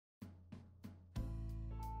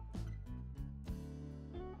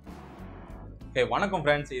Hey, வணக்கம்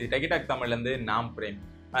friends. இது டெக்கிடாக் தமிழ்லேருந்து நான் பிரேம்.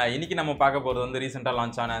 இன்னைக்கு நம்ம பார்க்க போகிறது வந்து ரீசெண்டாக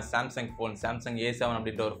லான்ச் ஆன சாம்சங் ஃபோன் சாம்சங் A7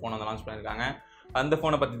 அப்படின்ற ஒரு ஃபோன் வந்து லான்ச் பண்ணியிருக்காங்க. அந்த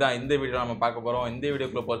ஃபோனை பற்றி தான் இந்த வீடியோ நம்ம பார்க்க போகிறோம். இந்த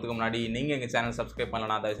வீடியோக்குள்ளே போகிறதுக்கு முன்னாடி நீங்கள் எங்கள் சேனல் சப்ஸ்கிரைப்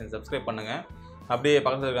பண்ணலன்னா தயவுசெய்து சப்ஸ்கிரைப் பண்ணுங்கள். அப்படியே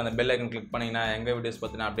பக்கத்தில் இருக்க அந்த பெல் ஐக்கன் கிளிக் பண்ணிங்கன்னா எங்கள் வீடியோஸ்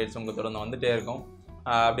பற்றின அப்டேட்ஸ் உங்களுக்கு தொடர்ந்து வந்துகிட்டே இருக்கும்.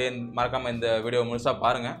 அப்படியே மறக்காமல் இந்த வீடியோ முழுசாக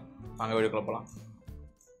பாருங்கள். வாங்க வீடியோக்குள்ளே போகலாம்.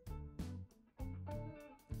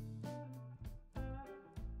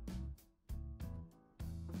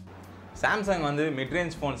 சாம்சங் வந்து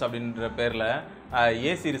மிட்ரேஞ்ச் ஃபோன்ஸ் அப்படின்ற பேரில்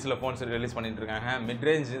ஏ சீரிஸில் ஃபோன்ஸ் ரிலீஸ் பண்ணிகிட்டு இருக்காங்க.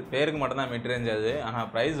 மிட்ரேஞ்ச் பேருக்கு மட்டும்தான் மிட்ரேஞ்ச் அது. ஆனால்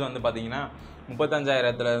ப்ரைஸ் வந்து பார்த்தீங்கன்னா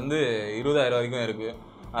 35,000 20,000 வரைக்கும் இருக்குது.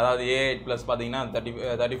 அதாவது A8 ப்ளஸ் பார்த்தீங்கன்னா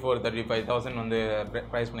 34,000-35,000 வந்து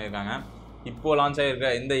ப்ரைஸ் பண்ணியிருக்காங்க. இப்போது லான்ச்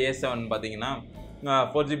ஆகியிருக்க இந்த A7 பார்த்தீங்கன்னா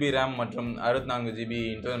 4GB ரேம் மற்றும் 64GB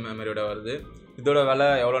இன்டர்னல் மெமரியோட வருது. இதோட விலை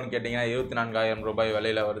எவ்வளோன்னு கேட்டிங்கன்னா 24,000 ரூபாய்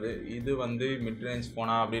விலையில் வருது. இது வந்து மிட்ரேஞ்ச்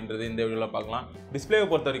ஃபோனா அப்படின்றது இந்த வீடியோவில் பார்க்கலாம். டிஸ்பிளேவை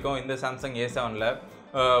பொறுத்த வரைக்கும் இந்த சாம்சங் A7ல்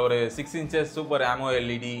ஒரு 6 inches super AMO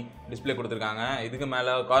LED display கொடுத்துருக்காங்க. இதுக்கு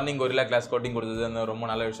மேலே கார்னிங் கொரில்லா கிளாஸ் கோட்டிங் கொடுத்தது அந்த ரொம்ப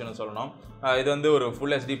நல்ல விஷயம்னு சொல்லணும். இது வந்து ஒரு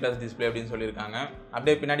ஃபுல் HD ப்ளஸ் டிஸ்பிளே அப்படின்னு சொல்லியிருக்காங்க.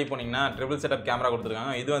 அப்படியே பின்னாடி போனீங்கன்னா ட்ரிபிள் செட்டப் கேமரா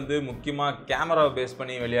கொடுத்துருக்காங்க. இது வந்து முக்கியமாக கேமராவை பேஸ்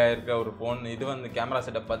பண்ணி வெளியாக இருக்க ஒரு ஃபோன். இது வந்து கேமரா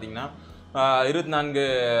செட்டப் பார்த்தீங்கன்னா 24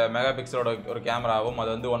 மெகா பிக்சலோட ஒரு கேமராவும் அது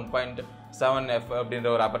வந்து 1.7f அப்படின்ற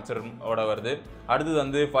ஒரு அபர்ச்சரோட வருது. அடுத்தது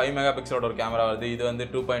வந்து 5 மெகா பிக்சலோட ஒரு கேமரா வருது. இது வந்து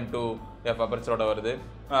 2.2f அபர்ச்சரோட வருது.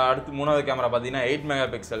 அடுத்து மூணாவது கேமரா பார்த்தீங்கன்னா 8 மெகா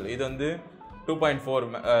பிக்சல். இது வந்து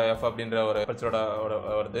 2.4f அப்படின்ற ஒரு அபர்ச்சரோட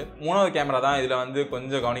வருது. மூணாவது கேமரா தான் இதில் வந்து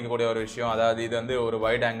கொஞ்சம் கவனிக்கக்கூடிய ஒரு விஷயம். அதாவது இது வந்து ஒரு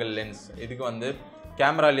வைட் ஆங்கிள் லென்ஸ். இதுக்கு வந்து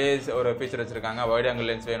கேமராலேயே ஒரு ஃபீச்சர் வச்சுருக்காங்க. வைட் ஆங்கிள்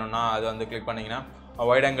லென்ஸ் வேணும்னா அது வந்து கிளிக் பண்ணிங்கன்னா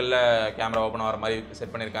வைட் ஆங்கிளில் கேமரா ஓப்பன் ஆகிற மாதிரி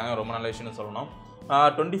செட் பண்ணியிருக்காங்க. ரொம்ப நல்ல விஷயம்னு சொல்லணும்.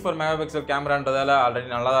 24 மெகா பிக்சல் கேமரான்றதால ஆல்ரெடி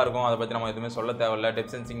நல்லா தான் இருக்கும். அதை பற்றி நம்ம எதுவுமே சொல்ல தேவையில்லை.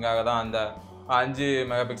 டெப்த் சென்சிங்காக தான் அந்த 5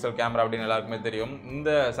 மெகா பிக்சல் கேமரா அப்படின்னு எல்லாருக்குமே தெரியும்.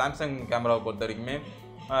 இந்த சாம்சங் கேமராவை பொறுத்த வரைக்குமே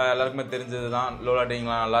எல்லாருக்குமே தெரிஞ்சது தான். லோ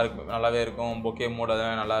லைட்டிங்லாம் நல்லாவே இருக்கும். பொக்கே மோட்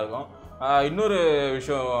அதுவே நல்லாயிருக்கும். இன்னொரு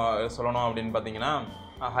விஷயம் சொல்லணும் அப்படின்னு பார்த்தீங்கன்னா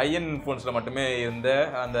ஹையன் ஃபோன்ஸில் மட்டுமே இருந்த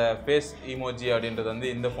அந்த ஃபேஸ் இமோஜி அப்படின்றது வந்து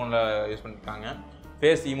இந்த ஃபோனில் யூஸ் பண்ணியிருக்காங்க.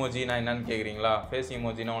 ஃபேஸ் இமோஜினா என்னன்னு கேட்குறீங்களா? ஃபேஸ்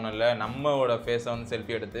இமோஜினா ஒன்றும் இல்லை, நம்மளோட ஃபேஸை வந்து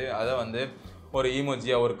செல்ஃபி எடுத்து அதை வந்து ஒரு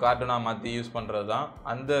இமோஜியாக ஒரு கார்ட்டூனாக மாற்றி யூஸ் பண்ணுறது தான்.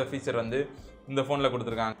 அந்த ஃபீச்சர் வந்து இந்த ஃபோனில்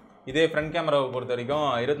கொடுத்துருக்காங்க. இதே ஃப்ரண்ட் கேமராவை பொறுத்த வரைக்கும்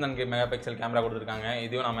 24 மெகா பிக்சல் கேமரா கொடுத்துருக்காங்க.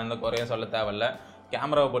 இதுவும் நம்ம எந்த குறையும் சொல்ல தேவையில்லை.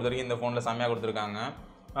 கேமராவை பொறுத்த வரைக்கும் இந்த ஃபோனில் செம்மையாக கொடுத்துருக்காங்க.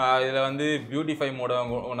 இதில் வந்து பியூட்டிஃபை மோடை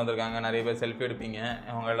கொண்டு வந்திருக்காங்க. நிறைய பேர் செல்ஃபி எடுப்பீங்க,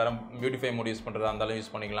 அவங்க எல்லோரும் பியூட்டிஃபை மோட் யூஸ் பண்ணுறதா இருந்தாலும்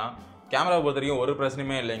யூஸ் பண்ணிக்கலாம். கேமராவை பொறுத்த வரைக்கும் ஒரு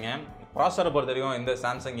பிரச்சனையுமே இல்லைங்க. ப்ராசஸரை பொறுத்த வரைக்கும் இந்த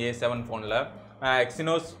சாம்சங் A7 ஃபோனில்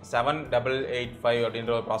Exynos 7885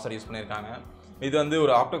 அப்படின்ற ஒரு ப்ராசஸர் யூஸ் பண்ணியிருக்காங்க. இது வந்து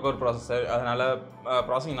ஒரு ஆக்டோகோர் ப்ராசஸர். அதனால்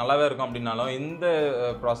ப்ராசஸிங் நல்லாவே இருக்கும். அப்படின்னாலும் இந்த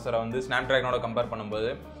ப்ராசஸரை வந்து ஸ்னாப்ட்ராகனோட கம்பேர் பண்ணும்போது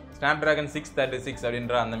ஸ்னாப்ட்ராகன் 636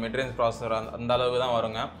 அப்படின்ற அந்த மிட்ரேஞ்ச் ப்ராசஸர் அந்த அளவுக்கு தான்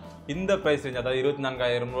வருங்க. இந்த ப்ரைஸ் ரேஞ்ச், அதாவது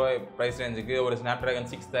 24,000 ரூபாய் ப்ரைஸ் ரேஞ்சுக்கு ஒரு ஸ்னாப்ட்ராகன்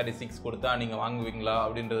 636 கொடுத்தா நீங்கள் வாங்குவீங்களா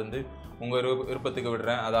அப்படின்றது வந்து உங்கள் விருப்பத்துக்கு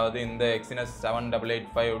விடுறேன். அதாவது இந்த Exynos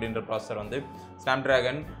 7885 அப்படின்ற ப்ராசஸர் வந்து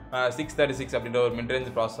ஸ்னாப்ட்ராகன் 636 அப்படின்ற ஒரு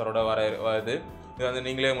மிட்ரேஞ்ச் ப்ராசஸரோட வருது. இது வந்து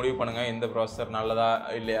நீங்களே முடிவு பண்ணுங்கள் இந்த ப்ராசஸர் நல்லதா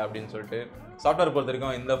இல்லையா அப்படின்னு சொல்லிட்டு. சாஃப்ட்வேர் பொறுத்த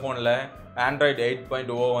வரைக்கும் இந்த ஃபோனில் Android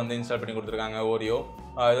 8.0 வந்து இன்ஸ்டால் பண்ணி கொடுத்துருக்காங்க, ஓரியோ.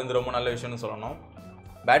 இது வந்து ரொம்ப நல்ல விஷயம்னு சொல்லணும்.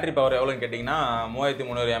 பேட்டரி பவர் எவ்வளோன்னு கேட்டிங்கன்னா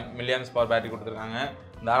 3300 mAh பவர் பேட்டரி கொடுத்துருக்காங்க.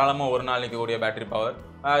 தாராளமாக ஒரு நாள் நிற்கக்கூடிய பேட்டரி பவர்.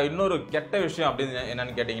 இன்னொரு கெட்ட விஷயம் அப்படின்னு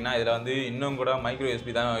என்னென்னு கேட்டிங்கன்னா இதில் வந்து இன்னும் கூட மைக்ரோ USB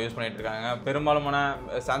தான் யூஸ் பண்ணிகிட்டு இருக்காங்க. பெரும்பாலுமான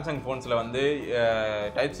சாம்சங் ஃபோன்ஸில் வந்து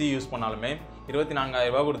டைப் C யூஸ் பண்ணாலுமே 24,000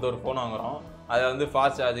 ரூபா கொடுத்து ஒரு ஃபோன் வாங்குகிறோம். அதை வந்து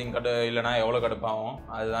ஃபாஸ்ட் சார்ஜிங் இல்லைனா எவ்வளோ கடுப்பாகும்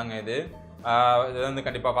அதுதாங்க இது. இது வந்து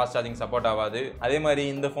கண்டிப்பாக ஃபாஸ்ட் சார்ஜிங் சப்போர்ட் ஆகாது. அதே மாதிரி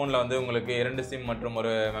இந்த ஃபோனில் வந்து உங்களுக்கு 2 சிம் மற்றும்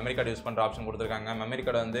ஒரு மெமரி கார்டு யூஸ் பண்ணுற ஆப்ஷன் கொடுத்துருக்காங்க. மெமரி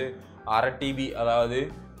கார்டு வந்து 1/2 TB, அதாவது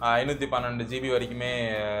 512 GB வரைக்குமே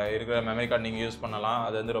இருக்கிற மெமரி கார்டு நீங்கள் யூஸ் பண்ணலாம்.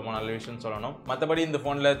 அது வந்து ரொம்ப நல்ல விஷயம்னு சொல்லணும். மற்றபடி இந்த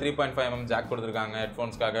ஃபோனில் 3.5mm ஜாக் கொடுத்துருக்காங்க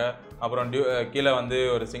ஹெட்ஃபோன்ஸ்க்காக. அப்புறம் கீழே வந்து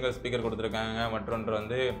ஒரு சிங்கிள் ஸ்பீக்கர் கொடுத்துருக்காங்க. மற்றொன்று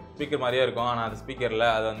வந்து ஸ்பீக்கர் மாதிரியே இருக்கும், ஆனால் அது ஸ்பீக்கரில்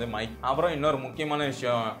அது வந்து மைக். அப்புறம் இன்னொரு முக்கியமான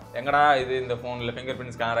விஷயம், எங்கடா இது இந்த ஃபோனில் ஃபிங்கர்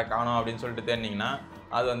பிரிண்ட் ஸ்கேனரை காணோம் அப்படின்னு சொல்லிட்டு தேடினீங்கன்னா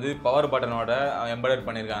அது வந்து பவர் பட்டனோட எம்பெடட்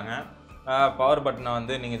பண்ணியிருக்காங்க. பவர் பட்டனை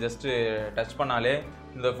வந்து நீங்கள் ஜஸ்ட்டு டச் பண்ணாலே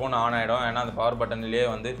இந்த ஃபோன் ஆன் ஆகிடும். ஏன்னா அந்த பவர் பட்டன்லேயே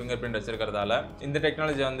வந்து ஃபிங்கர் பிரிண்ட் வச்சுருக்கிறதால. இந்த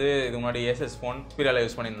டெக்னாலஜி வந்து இதுக்கு முன்னாடி ஏசஸ் ஃபோன் ஸ்பீரில்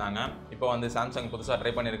யூஸ் பண்ணியிருந்தாங்க. இப்போ வந்து சாம்சங் புதுசாக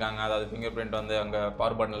ட்ரை பண்ணியிருக்காங்க. அதாவது ஃபிங்கர் பிரிண்ட் வந்து அங்கே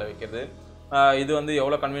பவர் பட்டனில் வைக்கிறது. இது வந்து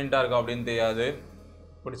எவ்வளோ கன்வீனியண்ட்டாக இருக்கும் அப்படின்னு தெரியாது.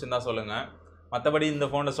 பிடிச்சிருந்தா சொல்லுங்கள். மற்றபடி இந்த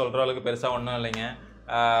ஃபோனை சொல்கிற அளவுக்கு பெருசாக ஒன்றும் இல்லைங்க.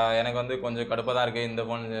 எனக்கு வந்து கொஞ்சம் கடுப்பாக தான் இருக்குது இந்த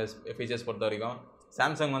ஃபோன் ஃபீச்சர்ஸ் பொறுத்த வரைக்கும்.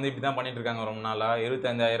 சாம்சங் வந்து இப்படி தான் பண்ணிகிட்ருக்காங்க ரொம்ப நாளாக.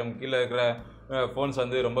 25,000 கீழே இருக்கிற ஃபோன்ஸ்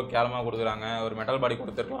வந்து ரொம்ப கேவலமாக கொடுக்குறாங்க. ஒரு மெட்டல் பாடி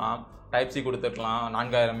கொடுத்துருக்கலாம், டைப் C கொடுத்துருக்கலாம்,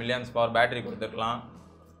 4000 mAh பவர் பேட்டரி கொடுத்துருக்கலாம்.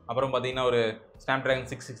 அப்புறம் பார்த்திங்கன்னா ஒரு ஸ்னாப்ட்ராகன்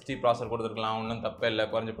 660 ப்ராசஸர் கொடுத்துருக்கலாம். ஒன்றும் தப்பே இல்லை,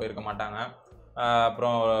 குறைஞ்சி போயிருக்க மாட்டாங்க.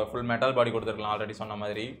 அப்புறம் ஃபுல் மெட்டல் பாடி கொடுத்துருக்கலாம் ஆல்ரெடி சொன்ன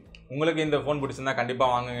மாதிரி. உங்களுக்கு இந்த ஃபோன் பிடிச்சிருந்தா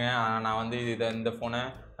கண்டிப்பாக வாங்குங்க. நான் வந்து இந்த ஃபோனை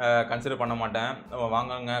கன்சிடர் பண்ண மாட்டேன்.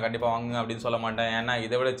 வாங்குங்க, கண்டிப்பாக வாங்குங்க அப்படின்னு சொல்ல மாட்டேன். ஏன்னா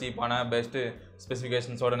இதை விட சீப்பான பெஸ்ட்டு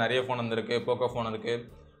ஸ்பெசிஃபிகேஷன்ஸோட நிறைய ஃபோன் வந்திருக்கு. போக்கோ ஃபோன் இருக்குது,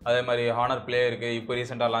 அதே மாதிரி ஹானர் ப்ளே இருக்குது, இப்போ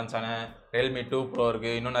ரீசெண்டாக லான்ச் ஆன Realme 2 Pro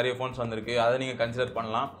இருக்குது, இன்னும் நிறைய ஃபோன்ஸ் வந்திருக்கு. அதை நீங்கள் கன்சிடர்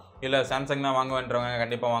பண்ணலாம். இல்லை சாம்சங் தான் வாங்க வேண்டுறவங்க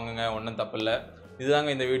கண்டிப்பாக வாங்குங்க, ஒன்றும் தப்பு இல்லை. இதுதாங்க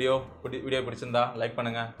இந்த வீடியோ பிடிச்சிருந்தா லைக்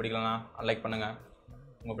பண்ணுங்கள், பிடிக்கலனா அன்லைக் பண்ணுங்கள்,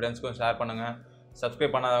 உங்கள் ஃப்ரெண்ட்ஸ்க்கும் ஷேர் பண்ணுங்கள்.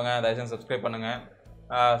 சப்ஸ்கிரைப் பண்ணாதவங்க தயவுசெய்து சப்ஸ்கிரைப் பண்ணுங்கள்.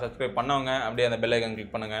 சப்ஸ்கிரைப் பண்ணவங்க அப்படியே அந்த பெல் ஐக்கன்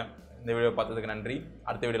கிளிக் பண்ணுங்கள். இந்த வீடியோ பார்த்ததுக்கு நன்றி.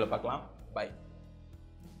 அடுத்த வீடியோவில் பார்க்கலாம். பாய்.